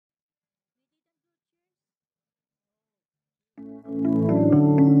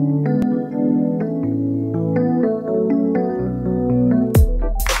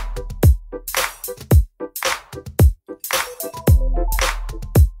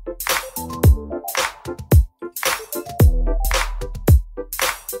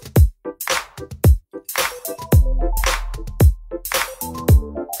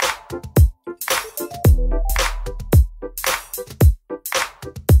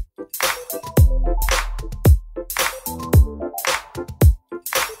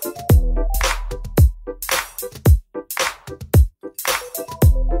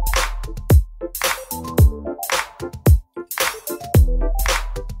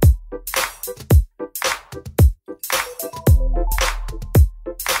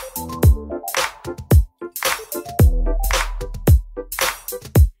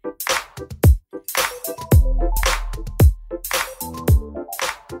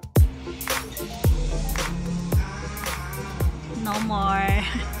no more.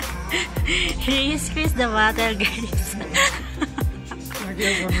 He squeezed the bottle, guys. I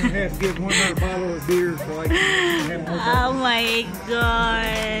guess I'm gonna have to get one more bottle of beer so I can have more. Oh my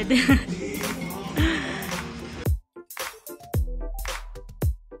god.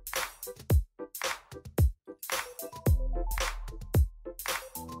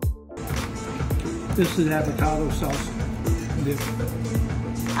 This is avocado sauce.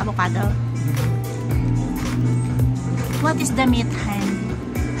 Avocado. What is the meat, Han?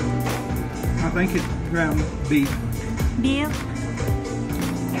 I think it's ground beef. Beef?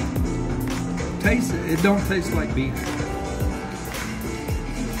 It don't taste like beef.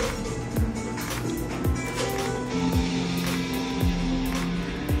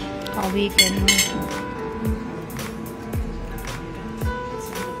 Oh, we can.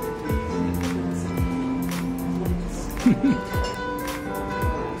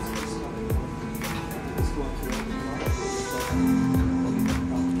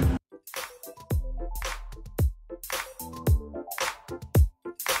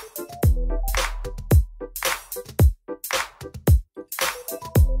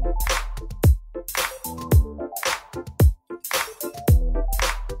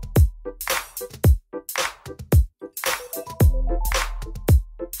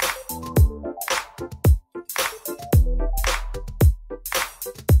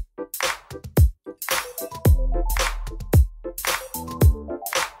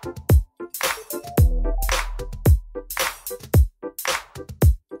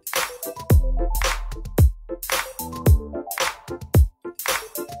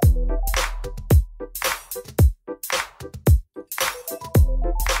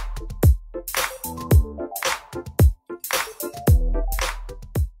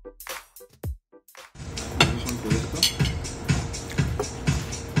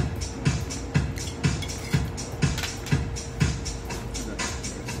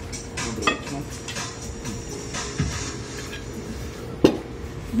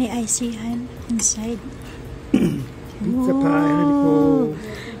 May I see Han inside? It's a pineapple.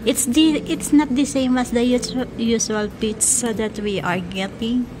 It's not the same as the usual pizza that we are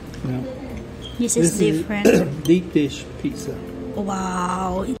getting. No. This is different. Deep dish pizza.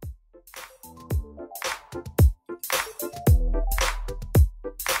 Wow.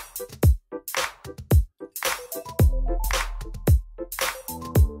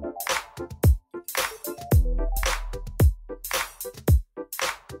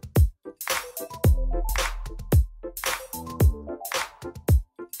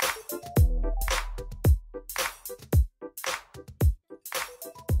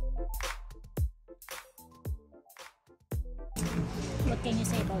 What can you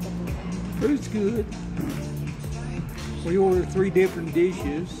say about the food? Food's good. We ordered 3 different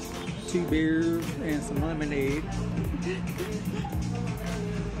dishes, 2 beers and some lemonade.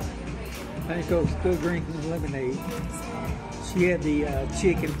 I think I was still drinking lemonade. She had the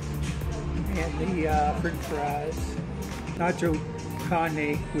chicken and the french fries. Nacho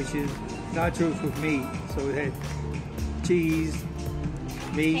carne, which is nachos with meat. So it had cheese,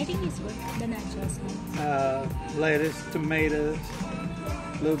 meat. I think it's good. The nachos. Lettuce, tomatoes,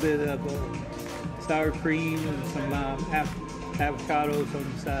 a little bit of sour cream and some avocados on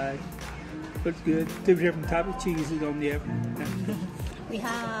the side. Looks good. 2 different types of cheeses on the other. We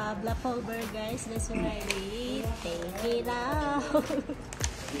have black pepper, guys. That's why we take it out.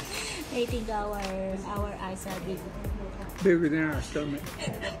 I think our eyes are big. Bigger than our stomach.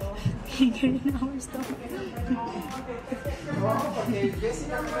 Bigger than our stomach. So we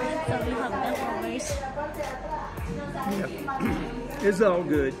have black peppers. Yeah. It's all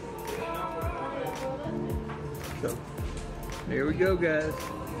good. So, there we go, guys.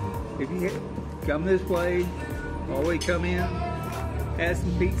 If you come this way, always come in, have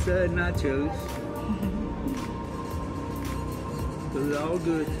some pizza and nachos. So it's all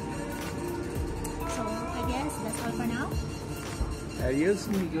good. So I guess that's all for now. Adios,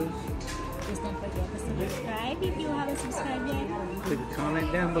 amigos. Please don't forget to subscribe if you haven't subscribed yet. Leave a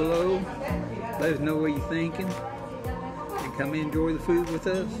comment down below. Let us know what you're thinking. And come enjoy the food with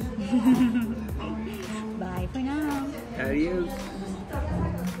us. Bye for now. Adios.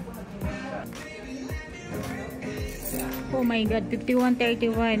 Oh my god,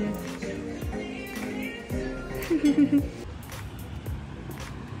 51:31.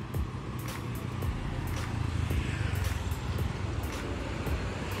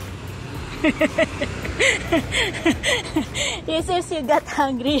 Yes, yes, you got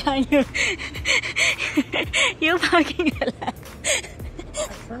hungry, and you're fucking alive.